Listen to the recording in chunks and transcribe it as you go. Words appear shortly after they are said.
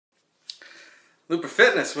Luper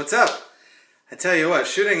Fitness, what's up? I tell you what,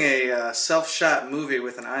 shooting a self-shot movie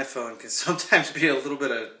with an iPhone can sometimes be a little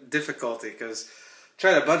bit of difficulty because I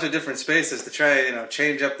tried a bunch of different spaces to try,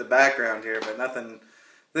 change up the background here, but nothing.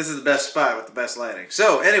 This is the best spot with the best lighting.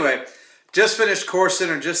 So anyway, just finished core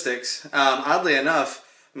Synergistics. Oddly enough,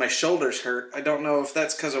 my shoulders hurt. I don't know if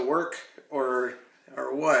that's because of work or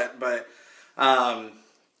what, but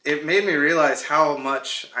it made me realize how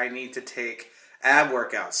much I need to take ab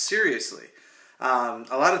workouts seriously.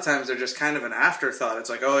 A lot of times they're just kind of an afterthought. It's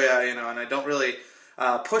like, oh yeah, and I don't really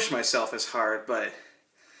push myself as hard. But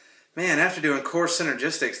man, after doing core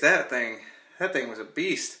Synergistics, that thing was a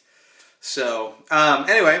beast. So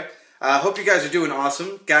anyway, I hope you guys are doing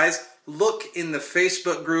awesome, guys. Look in the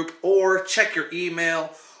Facebook group, or check your email,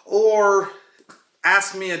 or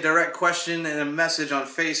ask me a direct question in a message on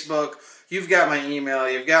Facebook. You've got my email.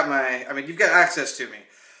 You've got access to me.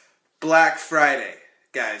 Black Friday,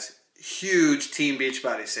 guys. Huge Team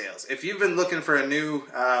Beachbody sales. If you've been looking for a new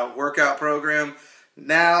workout program,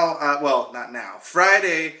 now, well, not now,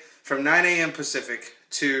 Friday from 9 a.m. Pacific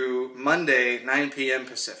to Monday, 9 p.m.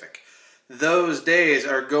 Pacific. Those days we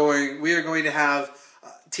are going to have,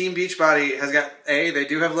 Team Beachbody has got, they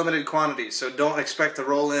do have limited quantities, so don't expect to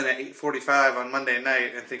roll in at 8:45 on Monday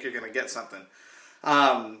night and think you're going to get something.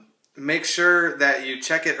 Make sure that you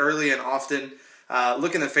check it early and often.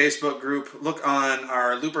 Look in the Facebook group. Look on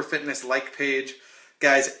our Luper Fitness like page.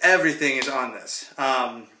 Guys, everything is on this.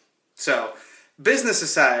 So, business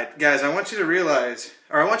aside, guys, I want you to realize,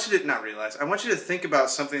 or I want you to think about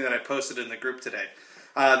something that I posted in the group today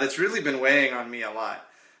that's really been weighing on me a lot.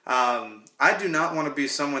 I do not want to be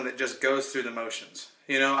someone that just goes through the motions.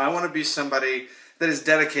 I want to be somebody that is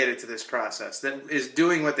dedicated to this process, that is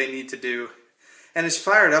doing what they need to do, and is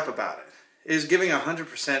fired up about it, is giving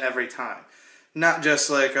 100% every time. Not just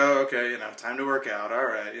like, oh, okay, time to work out. All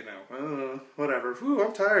right, whatever. Whew,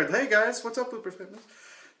 I'm tired. Hey, guys, what's up, Luper Fitness?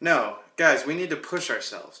 No, guys, we need to push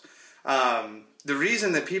ourselves. The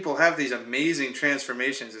reason that people have these amazing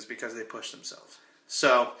transformations is because they push themselves.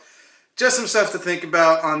 So, just some stuff to think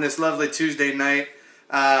about on this lovely Tuesday night.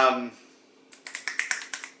 I'll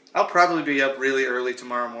probably be up really early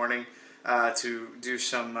tomorrow morning to do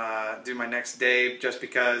my next day, just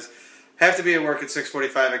because have to be at work at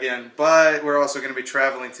 6:45 again, but we're also going to be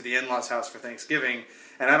traveling to the in-laws' house for Thanksgiving,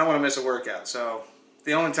 and I don't want to miss a workout, so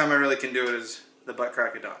the only time I really can do it is the butt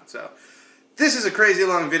crack of dawn. So this is a crazy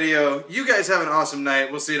long video. You guys have an awesome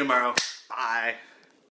night. We'll see you tomorrow. Bye.